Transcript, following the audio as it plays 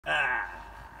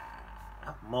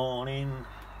Morning.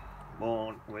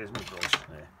 Where's my brush?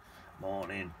 There.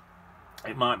 Morning.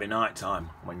 It might be night time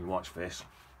when you watch this.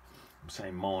 I'm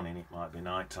saying morning, it might be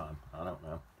night time. I don't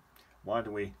know. Why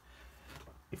do we...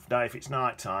 If it's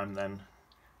night time, then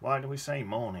why do we say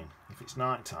morning? If it's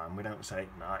night time, we don't say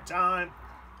night time.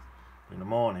 In the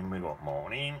morning, we go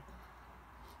morning.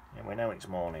 And we know it's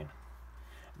morning.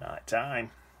 Night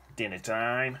time. Dinner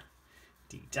time.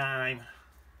 Tea time.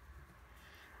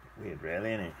 Weird,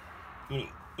 really, isn't it?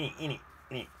 In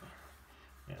it.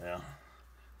 Yeah,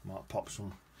 might pop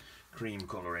some cream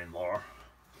colour in more.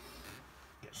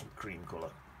 Get some cream colour.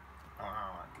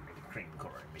 Give me the cream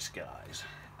colour in my skies,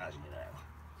 as you know.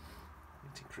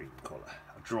 It's a cream colour.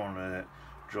 I've drawn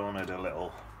it a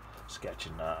little sketch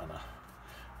in that, and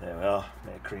there we are.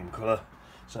 Bit of cream colour.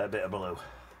 So a bit of blue.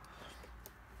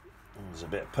 And there's a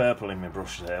bit of purple in my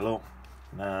brush there. Look.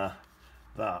 Nah,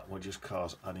 that would just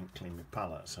cause I didn't clean my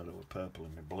palette, so there was purple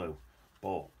in my blue.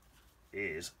 But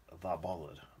is that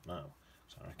bothered? No.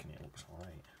 So I reckon it looks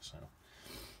alright. So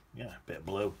yeah, a bit of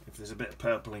blue. If there's a bit of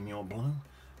purple in your blue,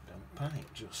 don't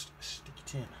panic, just stick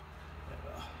it in. There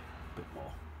we are. A bit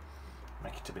more.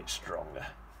 Make it a bit stronger.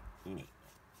 In it.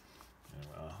 There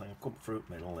we are. I think I've cut through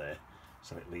the middle there,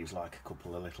 so it leaves like a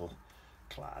couple of little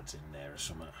clads in there or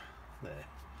something. There.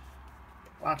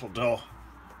 That'll do.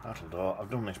 That'll do.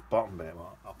 I've done this bottom bit,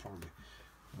 but I'll probably,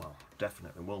 well,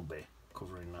 definitely will be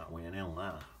covering that with an L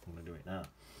now. I'm going to do it now.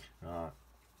 Right.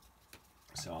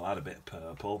 So I'll add a bit of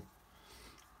purple,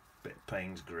 a bit of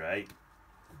Payne's grey,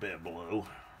 a bit of blue,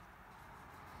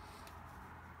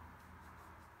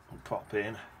 and pop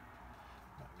in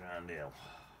background hill.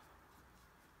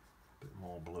 A bit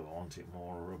more blue. I want it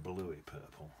more of a bluey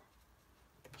purple.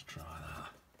 Let's try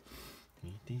that.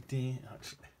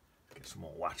 Actually, get some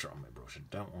more water on my brush. I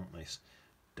don't want this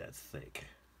dead thick.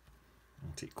 I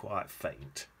want it quite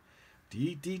faint.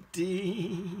 There,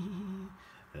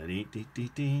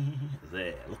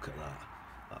 look at that.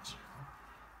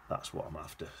 That's what I'm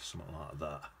after. Something like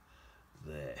that.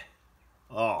 There.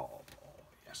 Oh,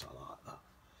 yes, I like that.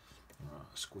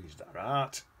 Right, squeeze that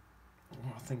out.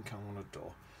 What I think I'm gonna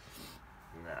do.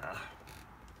 Nah.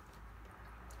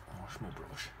 Wash my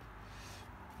brush.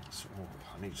 So,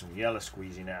 I need some yellow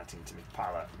squeezing out into my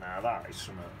palette. Now that is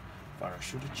something that I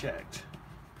should have checked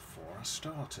before I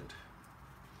started.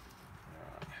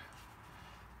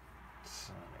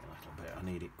 I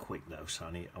need it quick though, so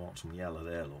I want some yellow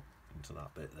there, look, into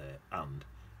that bit there, and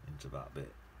into that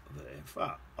bit there. In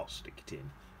fact, I'll stick it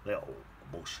in the whole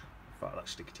bush. In fact,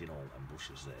 let's stick it in all them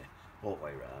bushes there, all the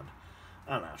way round,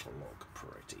 and that'll look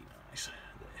pretty nice.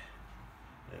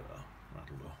 There we are,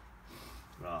 that'll do.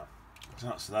 Right, so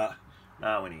that's that.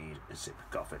 Now we need a sip of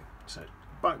coffee. So,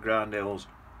 background hills,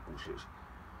 bushes.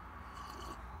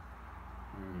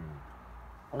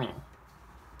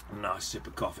 Nice sip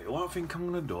of coffee. What I think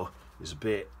I'm going to do is a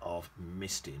bit of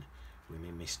misting with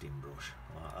my misting brush,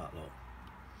 like that, look.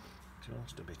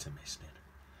 Just a bit of misting.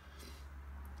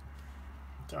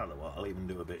 Tell you what, I'll even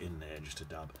do a bit in there just to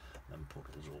dab them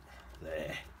puddles up.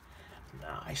 There.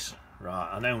 Nice. Right,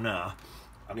 I know now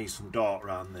I need some dark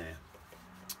round there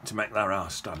to make that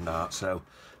house stand out, so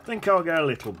I think I'll get a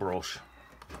little brush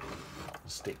and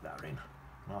stick that in.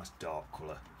 Nice dark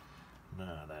colour.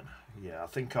 Now then, yeah, I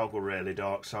think I'll go really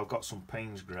dark, so I've got some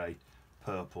Payne's grey,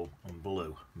 purple and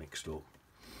blue mixed up.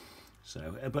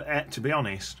 So, but to be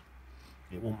honest,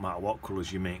 it won't matter what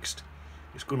colours you mixed.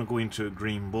 It's going to go into a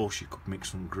green bush, you could mix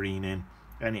some green in,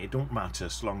 and it don't matter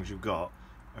as long as you've got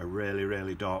a really,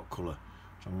 really dark colour.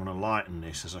 So I'm going to lighten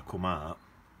this as I come out.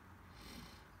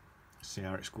 See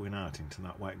how it's going out into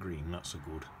that wet green, that's a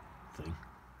good thing.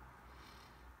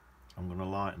 I'm going to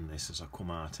lighten this as I come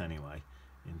out anyway,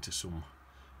 into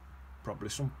probably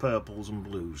some purples and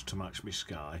blues to match my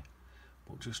sky,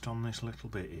 but just on this little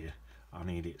bit here I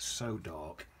need it so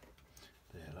dark.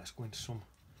 There, let's go into some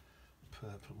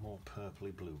purple, more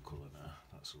purpley blue colour now.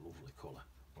 That's a lovely colour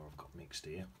what I've got mixed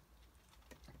here.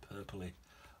 Purpley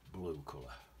blue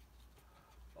colour.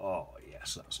 Oh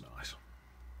yes, that's nice.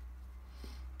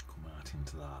 Come out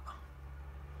into that.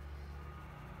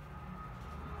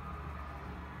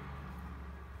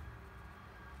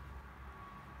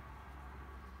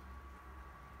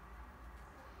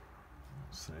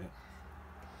 See it.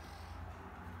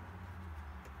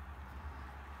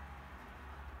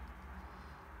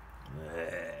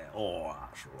 There. Oh,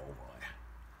 that's lovely.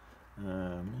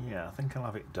 Yeah, I think I'll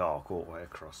have it dark all the way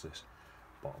across this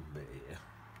bottom bit here.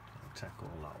 I'll take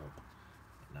all that up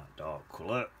in that dark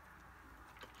colour.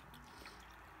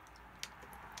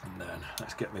 And then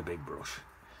let's get my big brush.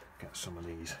 Get some of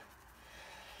these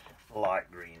light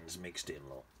greens mixed in,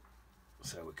 look.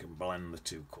 So we can blend the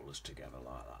two colours together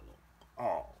like that, look.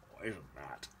 Oh, isn't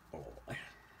that lovely?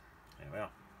 There we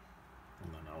are.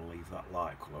 And then I'll leave that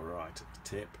light colour right at the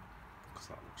tip, because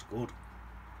that looks good.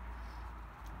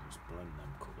 Just blend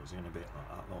them colours in a bit like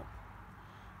that, look.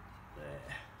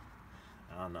 There.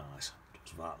 How nice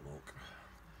does that look?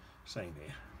 Same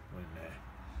here, with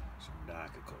some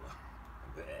darker colour.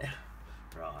 There.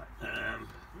 Right.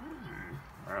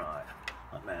 Right.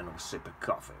 Let me have a sip of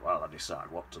coffee while I decide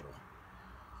what to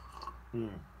do.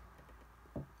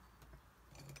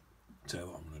 Tell you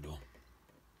what I'm going to do.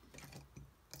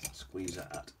 Squeeze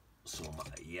out some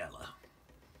yellow.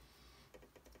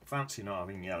 Fancy not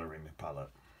having yellow in my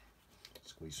palette.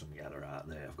 Squeeze some yellow out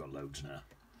there. I've got loads now.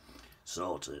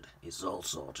 Sorted. It's all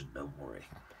sorted, don't worry.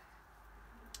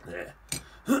 There.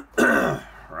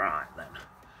 Right then.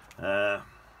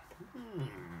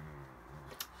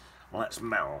 Let's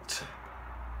melt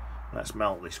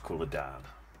this colour down.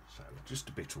 So just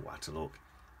a bit of Watercolour.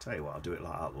 Tell you what, I'll do it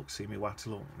like that, look. See me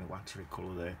Watercolour, my watery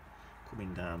colour there,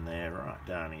 coming down there, right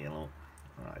down here, look,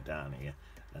 right down here,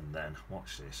 and then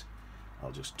watch this.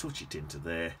 I'll just touch it into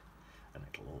there, and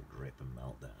it'll all drip and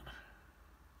melt down.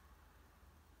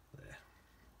 There.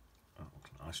 That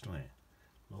looks nice, doesn't it?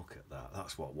 Look at that.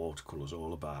 That's what watercolour's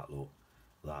all about, look.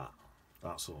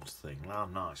 That sort of thing. How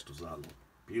nice does that look?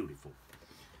 Beautiful.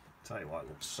 Tell you what, it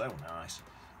looks so nice.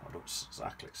 I'll do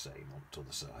exactly the same on the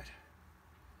other side.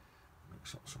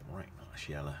 Mix up some right nice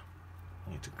yellow. I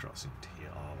need to cross into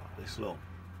here, all like this, look.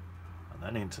 And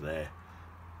then into there.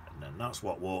 And then that's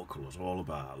what watercolour's all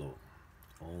about, look.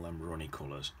 All them runny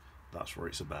colours. That's what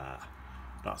it's about.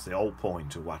 That's the whole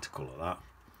point of watercolour, that.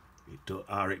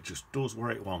 It just does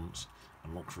what it wants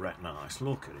and looks right nice.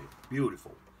 Look at it.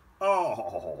 Beautiful.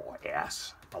 Oh,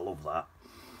 yes. I love that.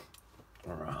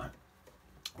 Alright.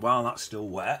 While that's still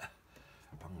wet,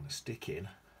 I'm going to stick in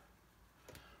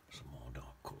some more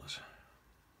dark colours.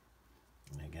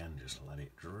 And again, just let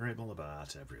it dribble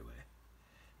about everywhere.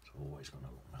 It's always going to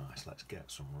look nice. Let's get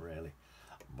some really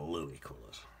bluey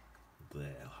colours.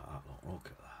 There, look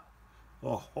at that.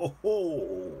 Oh, ho,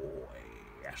 ho,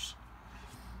 yes.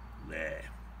 There.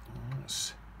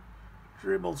 Let's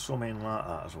dribble some in like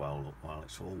that as well, look, while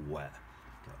it's all wet.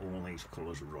 Get all these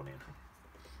colours running.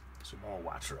 Some more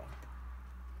water on.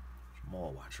 Some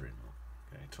more water in, look.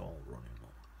 Get it all running,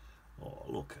 look. Oh,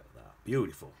 look at that.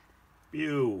 Beautiful.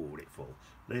 Beautiful.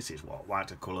 This is what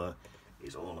watercolour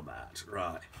is all about.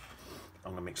 Right.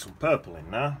 I'm going to mix some purple in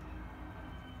now.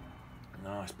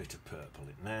 Nice bit of purple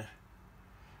in there.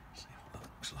 See what that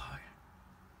looks like.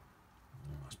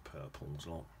 Nice purples,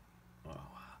 look.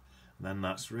 Oh, and then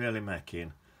that's really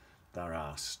making their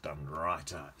ass stand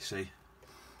right out, you see.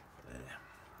 There.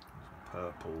 Some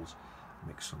purples.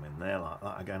 Mix some in there like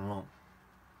that again, look.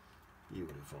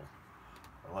 Beautiful.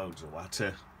 Loads of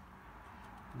water.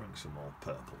 Bring some more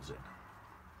purples in.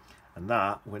 And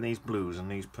that, with these blues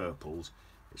and these purples,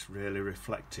 it's really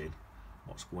reflecting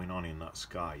what's going on in that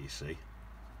sky, you see.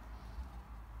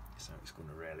 So it's going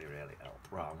to really, really help.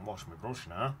 Right, I'm wash my brush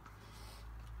now.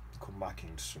 Come back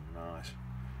into some nice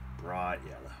bright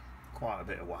yellow. Quite a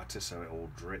bit of water so it all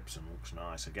drips and looks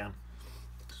nice again.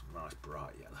 Some nice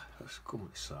bright yellow. Let's come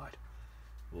this side.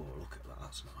 Oh, look at that.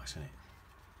 That's nice, isn't it?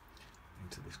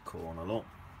 Into this corner, look.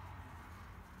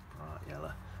 Bright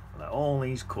yellow. And all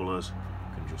these colours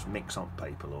can just mix on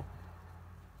paper, look.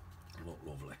 Look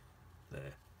lovely.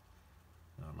 There.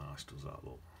 How nice does that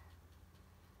look?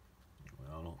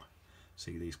 Well, look.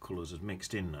 See, these colours have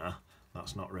mixed in now.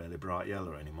 That's not really bright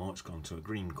yellow anymore. It's gone to a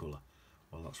green colour.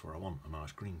 Well, that's what I want, a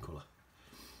nice green colour.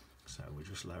 So we're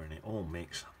just letting it all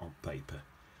mix on paper.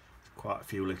 Quite a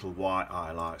few little white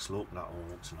highlights. Look, that all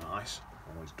looks nice.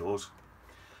 Always does.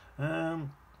 Yeah.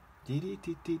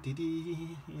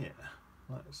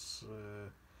 Let's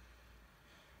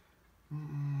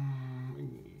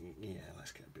yeah,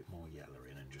 let's get a bit more yellow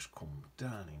in and just come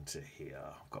down into here.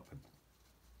 I've got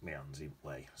my hands in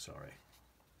way, sorry.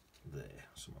 There,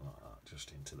 something like that,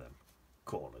 just into them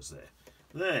corners there.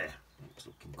 There, it's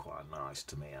looking quite nice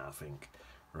to me, I think.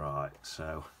 Right,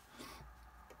 so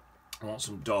I want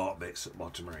some dark bits at the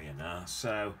bottom of here now.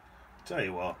 So, tell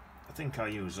you what, I think I'll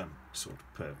use them sort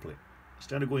of purpley.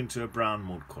 Instead of going to a brown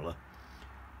mud colour,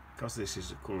 because this is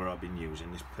the colour I've been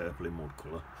using, this purpley mud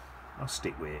colour, I'll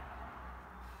stick with it.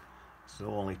 So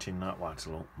all it in that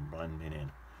watercolour and blending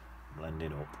in,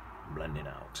 blending up, blending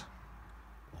out.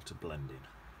 A lot of blending.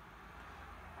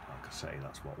 Like I say,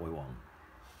 that's what we want.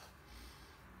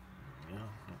 Yeah,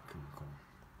 that can come.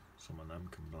 Some of them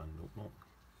can blend up, look.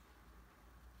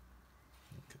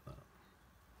 Look at that.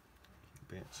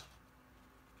 Bits.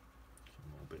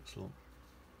 Some more bits, look.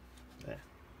 There.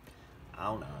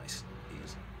 How nice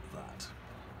is that?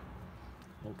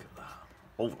 Look at that.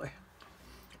 Lovely.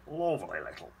 Lovely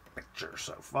little picture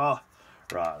so far.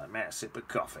 Right, let me have a sip of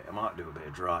coffee. I might do a bit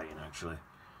of drying actually.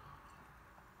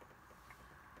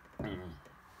 I'm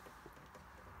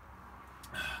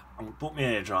going to put my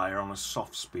hairdryer on a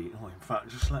soft speed. Oh, in fact,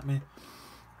 just let me...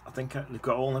 I think they've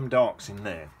got all them darks in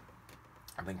there.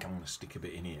 I think I'm going to stick a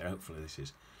bit in here. Hopefully this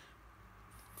is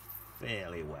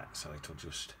fairly wet, so it'll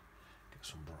just get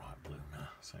some bright blue now.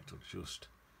 So it'll just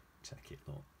take it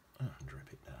up and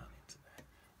drip it down into there.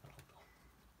 That'll do.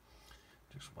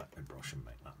 Just wet my brush and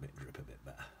make that bit drip a bit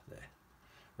better. There.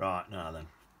 Right, now then,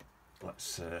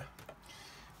 let's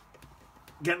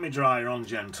get my dryer on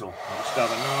gentle. I'll just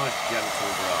have a nice gentle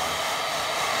dry.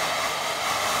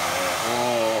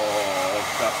 Oh,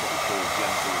 that's what we call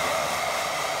gentle dry.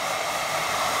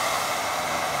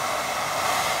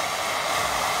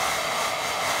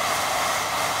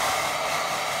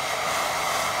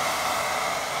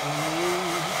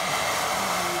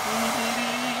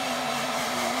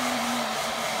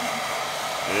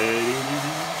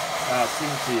 I'll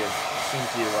sing to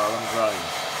you while I'm drying.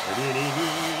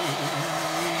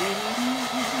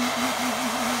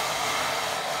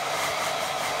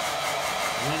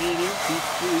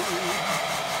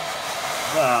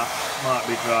 That might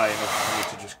be dry enough for me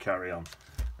to just carry on.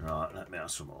 Right, let me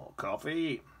have some more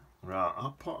coffee. Right,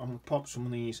 I'm going to pop some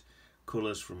of these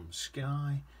colours from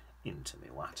Sky into my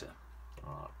water.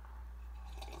 Right.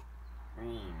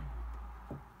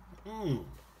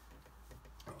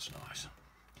 That's nice.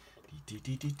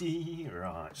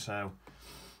 Right, so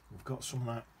we've got some of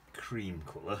that cream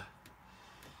colour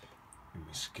in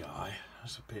my Sky.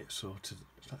 That's a bit sort of,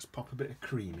 let's pop a bit of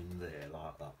cream in there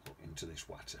like that, look, into this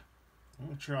water. I'm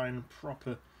going to try and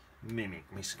proper mimic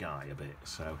my Sky a bit.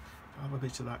 So I have a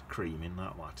bit of that cream in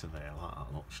that water there like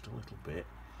that, look, just a little bit.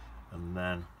 And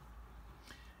then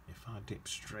if I dip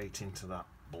straight into that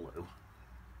blue,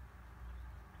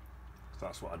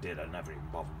 that's what I did, I never even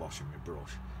bothered washing my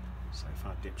brush. So if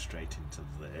I dip straight into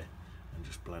there and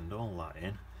just blend all that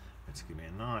in, it's give me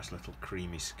a nice little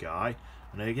creamy Sky.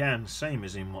 And again, same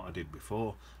as in what I did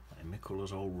before, letting my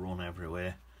colours all run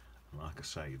everywhere. And like I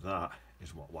say, that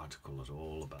is what watercolour's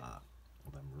all about.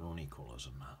 Them runny colours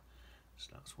and that. So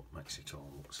that's what makes it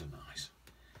all look so nice.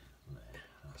 There,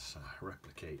 that's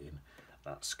replicating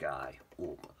that Sky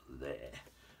up there.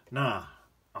 Now,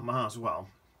 I might as well,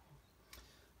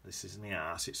 this is in the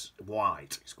arse, it's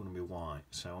white, it's going to be white,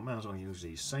 so I might as well use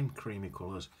these same creamy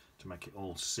colours to make it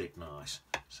all sit nice.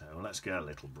 So let's get a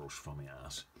little brush from the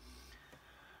arse.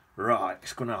 Right,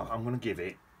 I'm going to give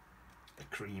it a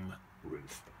cream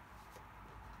roof.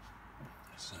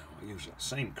 So I use that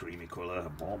same creamy colour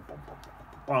for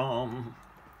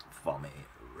my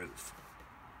roof.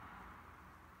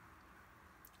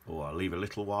 Oh, I'll leave a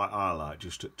little white highlight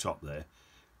just at the top there,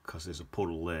 because there's a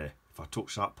puddle there. If I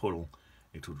touch that puddle,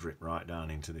 it'll drip right down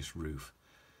into this roof.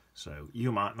 So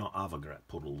you might not have a great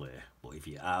puddle there, but if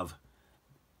you have,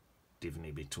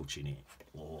 definitely be touching it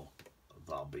or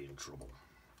they'll be in trouble.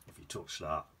 If you touch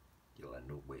that, you'll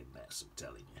end up with a mess, I'm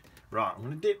telling you. Right, I'm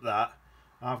going to dip that.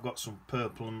 I've got some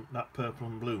purple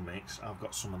and blue mix. I've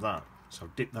got some of that. So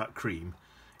dip that cream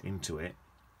into it.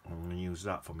 I'm going to use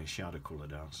that for my shadow colour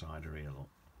downside here, look.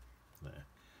 There.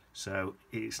 So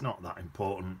it's not that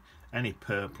important. Any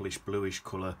purplish, bluish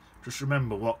colour. Just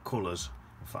remember what colours.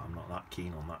 In fact, I'm not that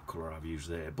keen on that colour I've used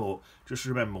there. But just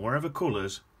remember, whatever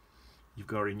colours you've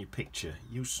got in your picture,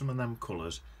 use some of them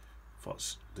colours.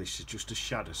 This is just a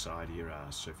shadow side of your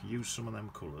eyes. So if you use some of them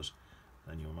colours,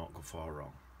 then you'll not go far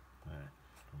wrong. There,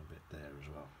 and a bit there as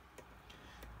well.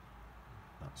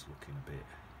 That's looking a bit.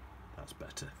 That's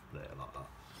better there, like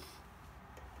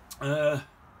that.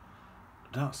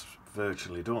 That's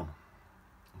virtually done.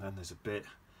 And then there's a bit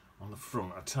on the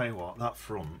front. I tell you what, that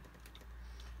front,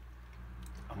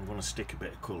 I'm going to stick a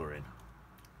bit of colour in.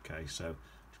 Okay, so I'm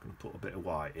just going to put a bit of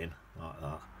white in like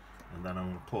that, and then I'm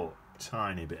going to put a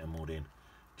tiny bit of mud in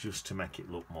just to make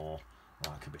it look more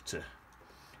like a bit of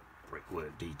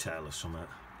brickwork detail or something.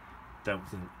 Don't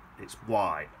think it's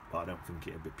white, but I don't think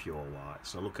it'll be pure white.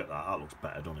 So look at that, that looks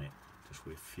better, doesn't it? Just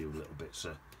with a few little bits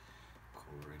of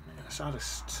colour in there. So add a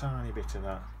tiny bit of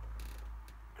that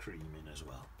cream in as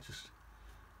well, just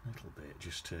a little bit,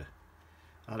 just to.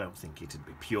 I don't think it'd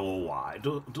be pure white.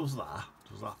 Does that?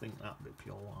 Does that think that'd be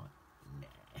pure white?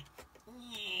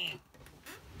 Nah.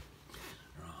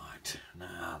 Right,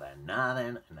 now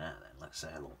then, let's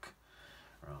have a look.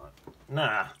 Right,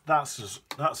 now that's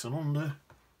an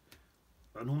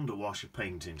underwash of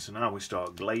painting. So now we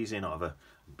start glazing over,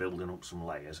 building up some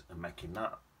layers, and making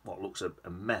that what looks a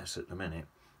mess at the minute.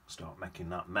 Start making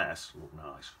that mess look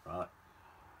nice, right?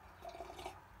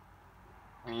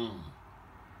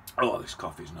 Oh, this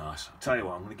coffee's nice. I'll tell you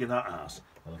what, I'm going to give that house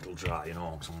a little dry, you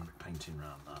know, because I'm going to be painting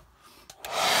around that.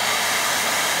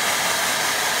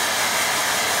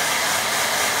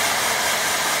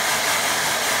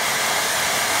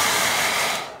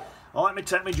 Oh, let me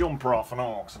take my jumper off and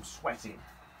all, because I'm sweating.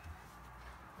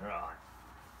 Right.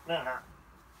 Now,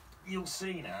 you'll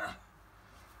see now.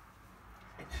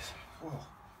 Oh,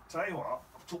 tell you what,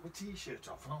 I've took my t-shirt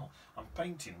off and all. I'm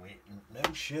painting with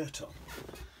no shirt on.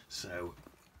 So,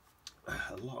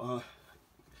 a lot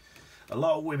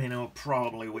of women who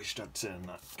probably wished I'd turned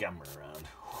that camera around.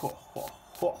 Ho, ho,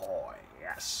 ho, ho,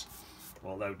 yes.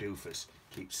 Although Doofus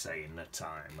keeps saying that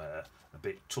I'm a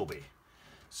bit tubby.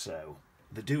 So,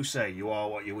 they do say you are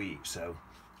what you eat, so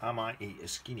I might eat a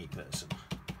skinny person.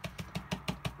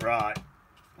 Right,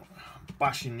 I'm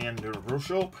bashing the end of the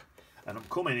brush up, and I'm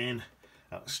coming in,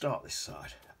 I'll start this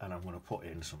side, and I'm going to put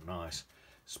in some nice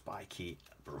spiky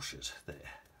brushes there.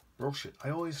 Brushes, I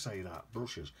always say that,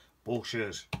 brushes,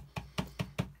 bushes.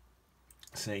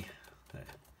 See, there,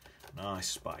 nice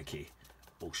spiky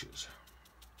bushes.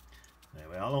 There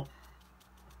we are, look.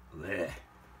 There,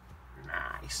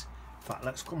 nice. In fact,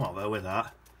 let's come over with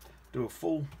that. Do a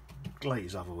full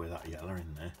glaze over with that yellow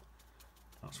in there.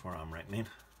 That's what I'm reckoning.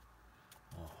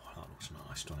 Oh, that looks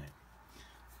nice, doesn't it?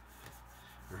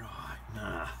 Right,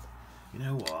 now, you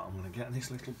know what? I'm going to get this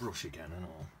little brush again and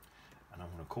all. And I'm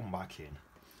going to come back in.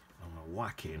 I'm going to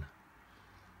whack in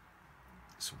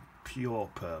some pure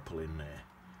purple in there.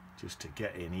 Just to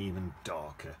get in even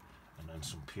darker. And then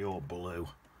some pure blue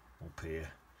up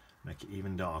here. Make it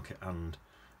even darker and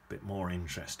bit more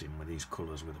interesting with these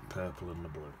colours, with the purple and the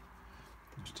blue,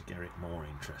 just to get it more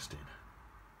interesting.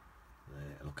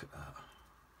 There, look at that.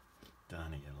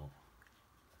 Down here, look.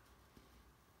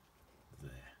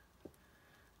 There.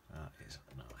 That is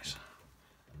nice.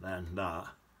 And then that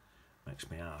makes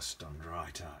my ass stand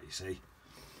right out, you see.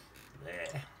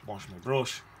 There. Wash my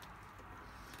brush.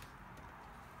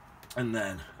 And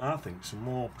then I think some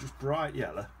more just bright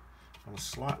yellow and a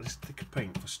slightly thicker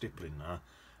paint for stippling now.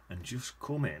 And just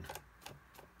come in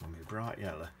with my bright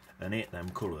yellow and hit them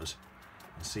colours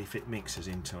and see if it mixes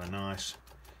into a nice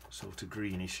sort of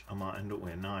greenish. I might end up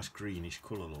with a nice greenish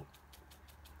colour look.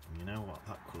 And you know what?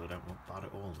 That colour don't look bad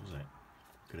at all, does it?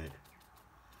 Look at it.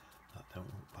 That don't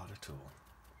look bad at all.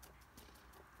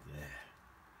 Yeah.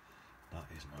 That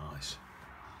is nice.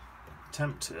 I'm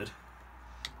tempted.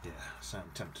 Yeah, so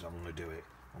I'm tempted I'm going to do it.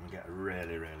 I'm going to get a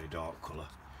really, really dark colour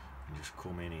and just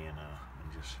come in here now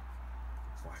and just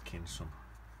whack in some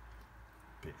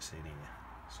bits in here,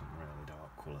 some really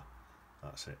dark colour.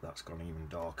 That's it, that's gone even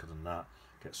darker than that.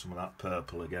 Get some of that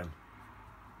purple again,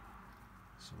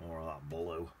 some more of that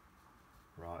blue,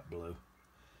 bright blue,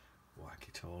 whack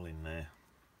it all in there.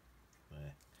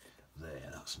 There,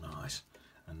 that's nice.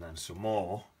 And then some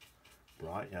more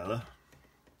bright yellow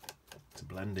to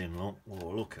blend in, look. Oh,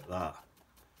 look at that.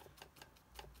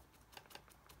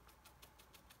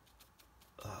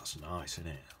 That's nice, isn't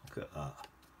it? Look at that.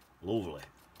 Lovely.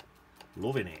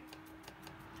 Loving it.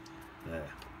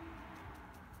 There.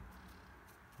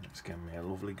 It's giving me a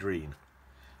lovely green.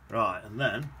 Right, and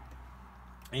then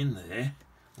in there,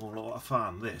 oh look, I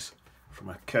found this from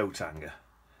a coat hanger.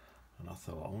 And I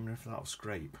thought, I wonder if that'll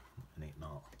scrape. And it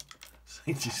not. So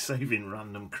it's just saving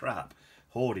random crap,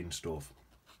 hoarding stuff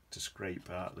to scrape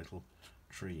out little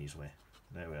trees with.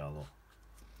 There we are, look.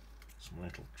 Some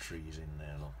little trees in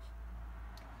there, look.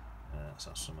 So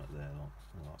that's some there, look.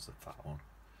 Oh, that's the fat one.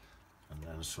 And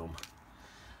then some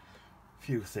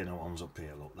few thinner ones up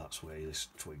here, look. That's where there's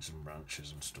twigs and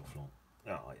branches and stuff, look.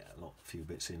 Oh yeah, look, a few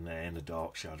bits in there, in the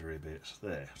dark shadowy bits.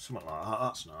 There, something like that.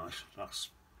 That's nice. That's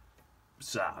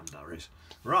sound, that is.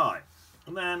 Right,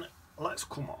 and then let's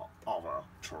come over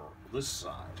to this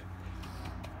side.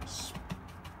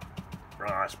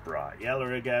 Nice bright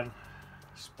yellow again.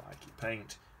 Spiky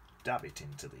paint. Dab it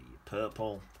into the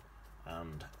purple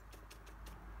and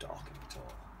darken it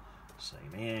all.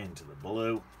 Same here, into the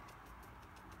blue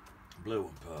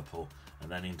and purple,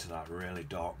 and then into that really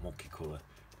dark mucky colour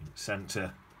in the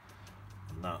centre,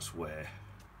 and that's where,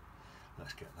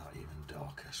 let's get that even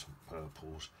darker, some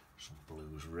purples, some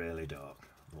blues, really dark.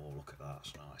 Oh, look at that,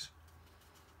 that's nice.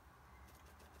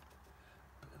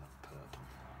 Bit of that purple.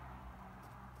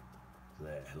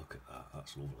 There, look at that,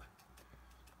 that's lovely.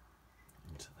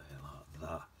 Into there like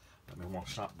that. Let me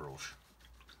wash that brush.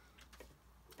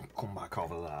 Come back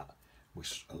over that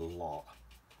with a lot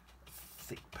of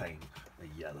thick paint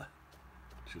of yellow,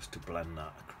 just to blend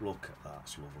that. Look at that,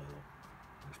 it's lovely,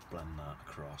 look. Just blend that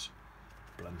across.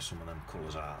 Blend some of them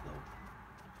colours out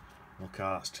though. Look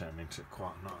how that's turned into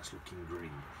quite a nice looking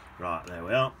green. Right, there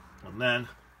we are. And then,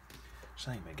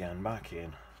 same again, back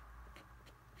in.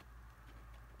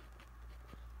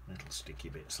 sticky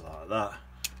bits like that.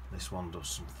 This one does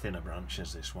some thinner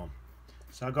branches, this one.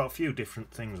 So I've got a few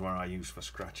different things where I use for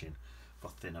scratching, for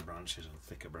thinner branches and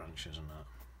thicker branches and that.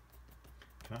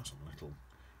 You can have some little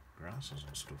grasses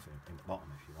and stuff in the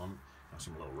bottom if you want. Have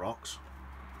some little rocks.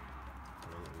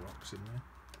 Put little rocks in there.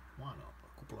 Why not?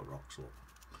 A couple of rocks, look.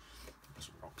 Put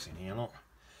some rocks in here, look.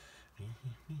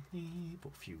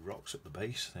 Put a few rocks at the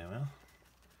base, there we are.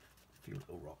 A few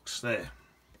little rocks there.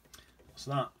 What's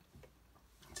that?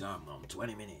 Time on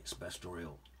 20 minutes, best hurry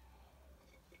up.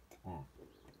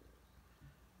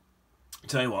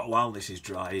 Tell you what, while this is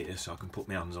dry here, so I can put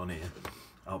my hands on here,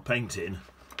 I'll paint in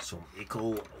some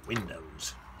ickle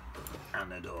windows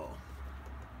and a door.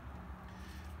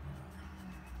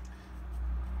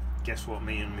 Guess what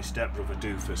me and my stepbrother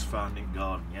Doofus found in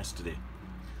garden yesterday?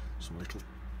 Some little,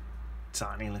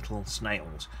 tiny little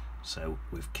snails. So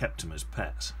we've kept them as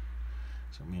pets.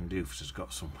 So me and Doofus has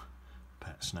got some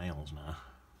pet snails now.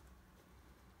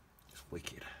 It's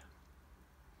wicked.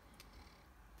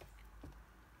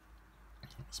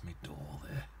 That's my door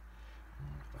there.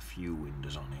 A few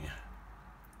windows on here.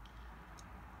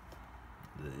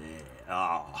 There.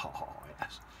 Oh,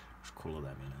 yes. Just colour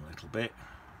them in a little bit.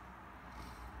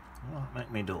 I'll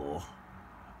make my door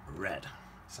red.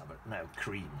 Let's have it now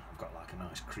cream. I've got like a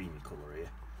nice creamy colour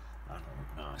here. That'll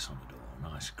look nice on the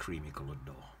door. Nice creamy coloured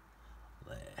door.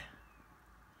 There.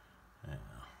 There.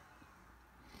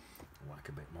 Whack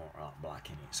a bit more black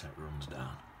in it so it runs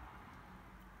down.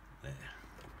 There.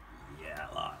 Yeah,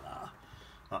 like that.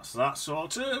 That's that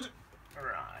sorted.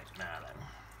 Right, now then.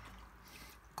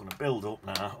 I'm going to build up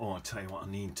now. Oh, I'll tell you what I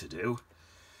need to do.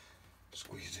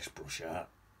 Squeeze this brush out.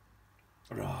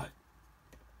 Right.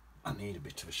 I need a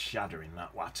bit of a shadow in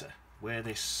that water. Where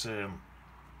this, to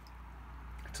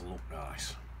look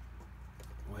nice.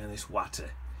 Where this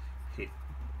water hit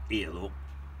here, look,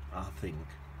 I think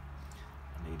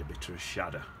I need a bit of a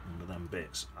shadow under them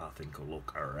bits. I think will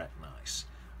look alright nice.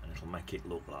 And it'll make it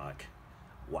look like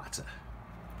water.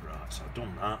 Right, so I've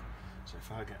done that. So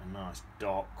if I get a nice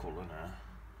dark colour now,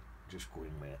 just go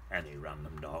in with any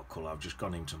random dark colour. I've just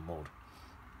gone into mud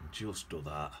and just do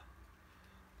that,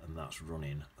 and that's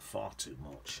running far too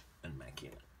much and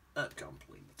making a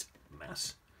complete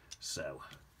mess. So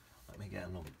let me get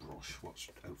another brush, what's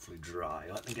hopefully dry.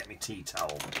 Let me get my tea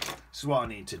towel. This is what I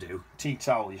need to do. Tea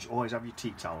towel, you should always have your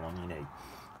tea towel on your knee,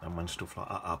 and when stuff like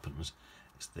that happens,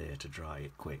 it's there to dry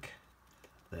it quick.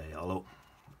 There you are, look.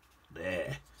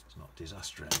 There. It's not a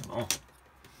disaster anymore. Right,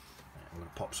 I'm going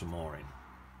to pop some more in.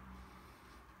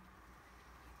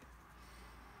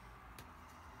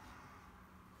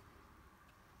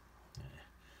 Yeah,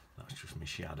 that's just my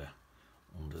shadow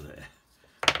under there.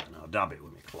 And I'll dab it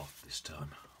with my cloth this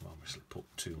time. I've obviously put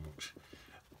too much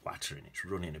water in. It's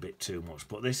running a bit too much.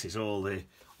 But this is all the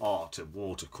art of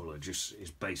watercolour. Just is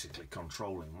basically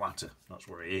controlling water. That's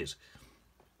what it is.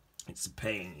 It's the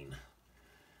pain.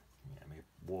 Yeah, my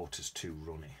water's too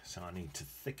runny, so I need to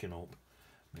thicken up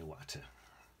my water.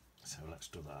 So let's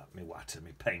do that. My water,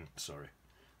 my paint, sorry.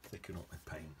 Thicken up my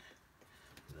paint.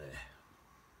 There.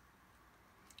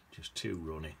 Just too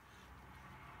runny.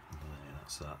 There,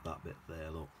 that's that bit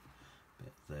there, look.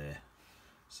 Bit there.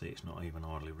 See, it's not even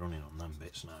hardly running on them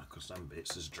bits now, because them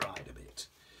bits has dried a bit.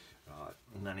 Right,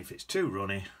 and then if it's too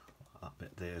runny, that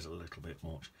bit there's a little bit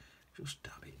much. Just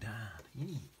dab it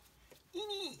down.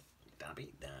 Dab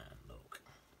it down, look.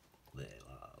 There,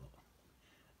 like that, look.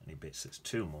 Any bits that's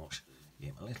too much,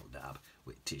 give them a little dab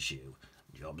with tissue.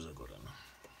 Job's a good one.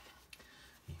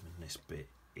 Even this bit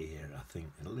here, I think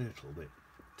a little bit,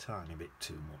 tiny bit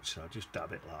too much, so I just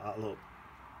dab it like that, look.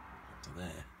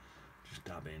 There. Just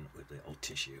dab in with little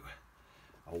tissue.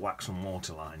 I'll whack some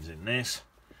water lines in this,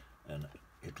 and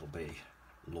it'll be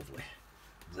lovely.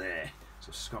 There. So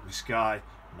it's got my sky,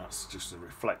 and that's just a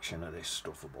reflection of this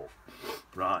stuff above.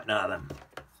 Right, now then,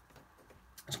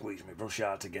 squeeze my brush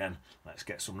out again. Let's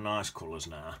get some nice colours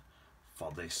now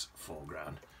for this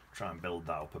foreground. Try and build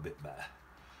that up a bit better.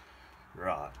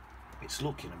 Right, it's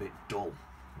looking a bit dull.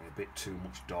 A bit too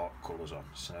much dark colours on.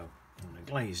 So I'm going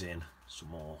to glaze in some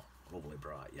more lovely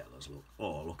bright yellows. Look,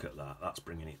 oh, look at that. That's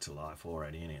bringing it to life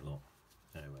already, isn't it? Look,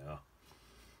 there we are.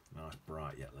 Nice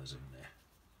bright yellows in there.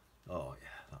 Oh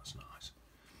yeah, that's nice.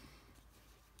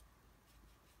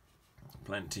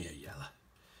 Plenty of yellow.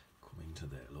 Come into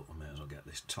there, look. I may as well get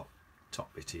this top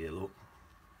bit here, look.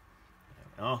 There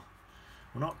we are.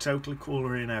 We're not totally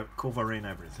covering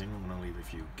everything. I'm going to leave a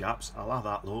few gaps. I'll have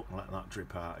that look and let that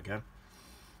drip out again.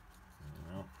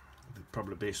 There'll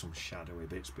probably be some shadowy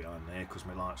bits behind there because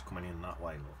my light's coming in that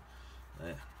way, look.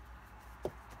 There.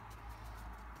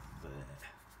 There.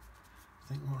 I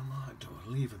think what I might do,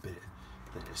 I'll leave a bit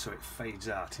there so it fades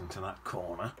out into that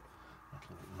corner.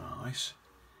 That'll look nice.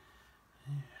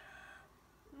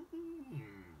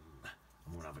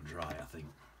 I'm going to have a dry, I think.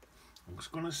 I'm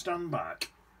just going to stand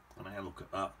back and have a look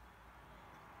at that.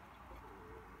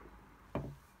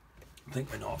 I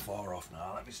think we're not far off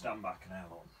now. Let me stand back and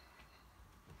have a look.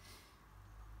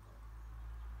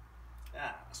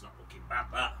 Ah, that's not looking bad,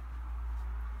 that.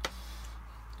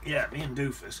 Yeah, me and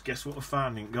Doofus, guess what we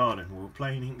found in garden? We were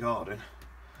playing in garden.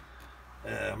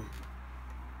 And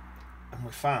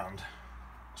we found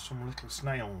some little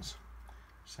snails.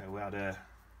 So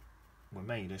we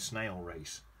made a snail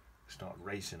race. We started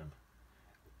racing them.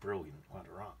 Brilliant. We had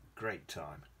a great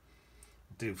time.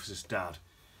 Doofus's dad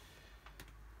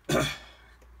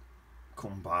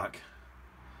come back,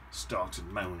 started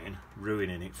moaning,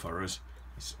 ruining it for us.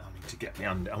 I need to get my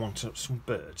hand. I want some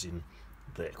birds in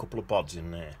there, a couple of bods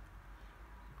in there.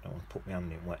 I want to put my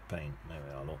hand in wet paint. There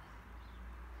we are, look.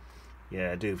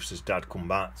 Yeah, Doofus's dad come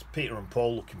back. It's Peter and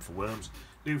Paul looking for worms.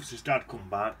 Doofus's dad come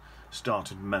back,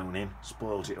 started moaning,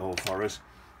 spoilt it all for us,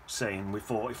 saying we're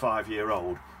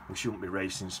 45-year-old, we shouldn't be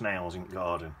racing snails in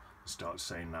garden. Started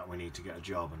saying that we need to get a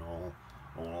job and all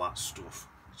that stuff.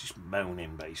 Just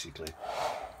moaning, basically.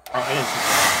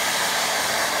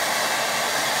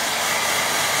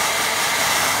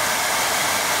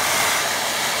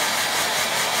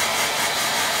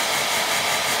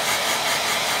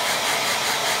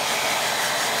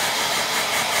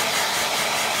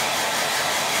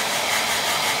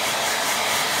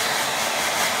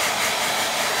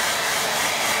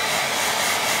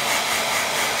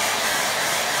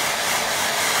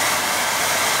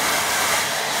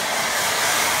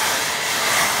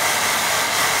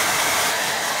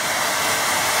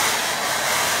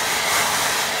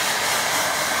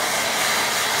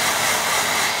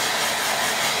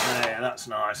 That's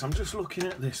nice. I'm just looking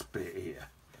at this bit here.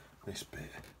 This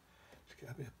bit. Just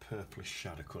get a bit of purplish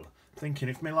shadow colour. Thinking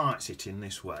if my light's hitting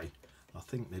this way, I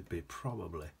think there'd be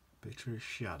probably a bit of a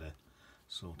shadow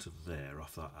sort of there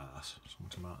off that arse.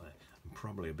 Something like that. And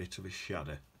probably a bit of a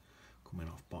shadow coming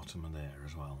off bottom of there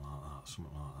as well, like that.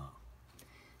 Something like that.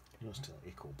 Just a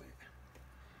little bit.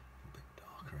 A bit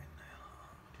darker in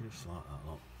there. Just like that,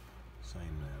 look.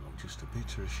 Same there, look. Just a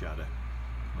bit of a shadow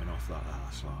coming off that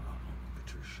arse like that.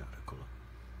 Bit of shadow colour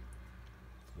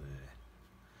there.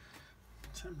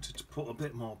 Tempted to put a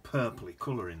bit more purpley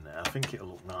colour in there. I think it'll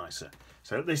look nicer.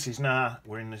 So this is now,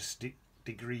 we're in the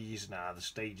degrees now, the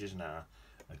stages now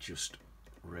are just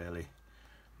really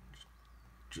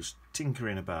just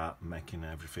tinkering about, making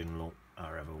everything look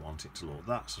how I ever want it to look.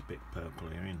 That's a bit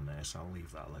purplier in there, so I'll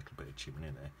leave that a little bit of chimney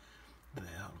there. There,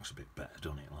 that looks a bit better,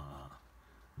 doesn't it, like that?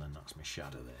 And then that's my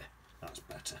shadow there. That's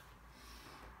better.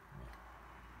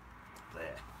 There,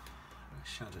 a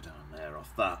shadow down there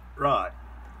off that. Right,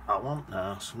 I want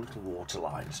now some little water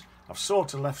lines. I've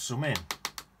sort of left some in.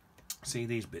 See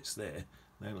these bits there?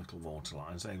 They're little water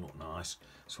lines, they look nice.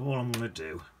 So all I'm going to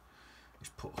do is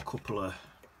put a couple of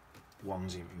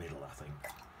ones in the middle, I think.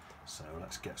 So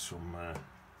let's get some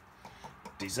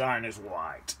designer's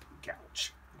white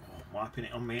gouache. I'm wiping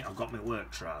it on me. I've got my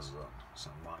work trousers on, so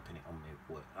I'm wiping it on my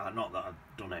work. Not that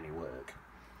I've done any work,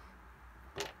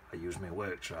 but I use my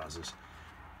work trousers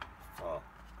for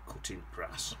cutting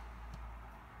grass.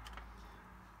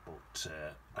 But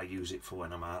I use it for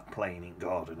when I'm out playing in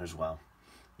garden as well.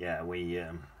 Yeah, we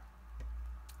had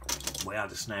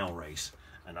a snail race,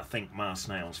 and I think my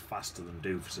snail's faster than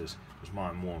Doofus's, because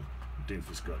mine won.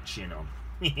 Doofus got chin on.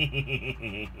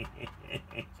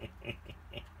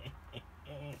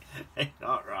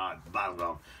 Alright, bad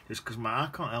on. Just because I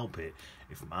can't help it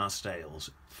if my snail's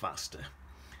faster.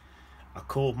 I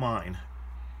called mine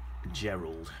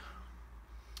Gerald,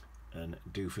 and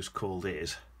Doofus called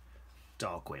his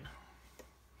Darwin.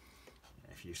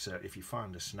 If you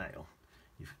find a snail,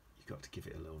 you've got to give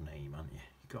it a little name, haven't you?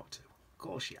 You've got to. Of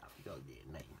course you have. You've got to give it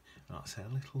a name. Right, so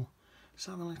let's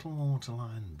have a little water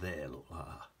line there, look like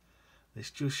that.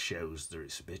 This just shows that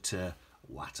it's a bit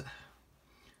water.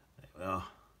 There we are.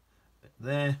 Bit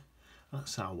there.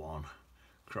 That's our one.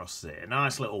 Across there.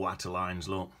 Nice little water lines,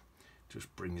 look.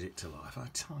 Just brings it to life. A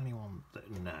tiny one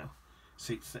now.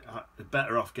 See, they're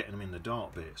better off getting them in the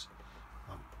dark bits.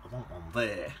 I want one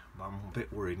there, but I'm a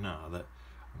bit worried now that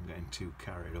I'm getting too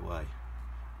carried away,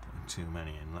 putting too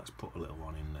many in. Let's put a little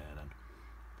one in there then.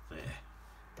 There.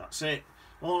 That's it.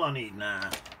 All I need now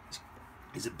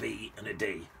is a B and a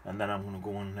D, and then I'm going to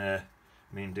go and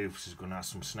me and Doofus is going to have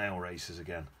some snail races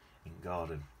again in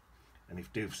garden. And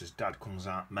if Doofus's dad comes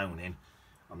out moaning,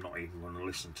 I'm not even going to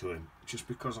listen to him. Just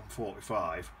because I'm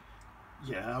 45,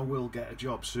 yeah, I will get a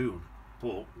job soon.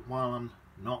 But while I'm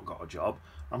not got a job,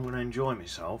 I'm going to enjoy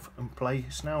myself and play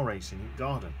snail racing in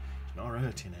garden. It's not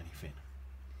hurting anything.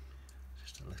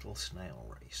 Just a little snail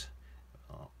race.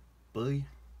 B,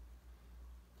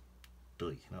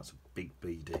 D. That's a big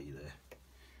BD there.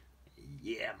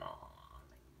 Yeah, man.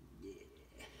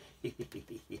 Yeah.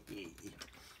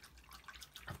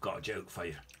 I've got a joke for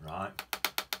you, right?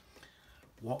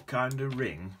 What kind of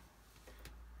ring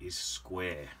is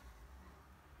square?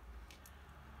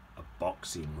 A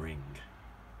boxing ring.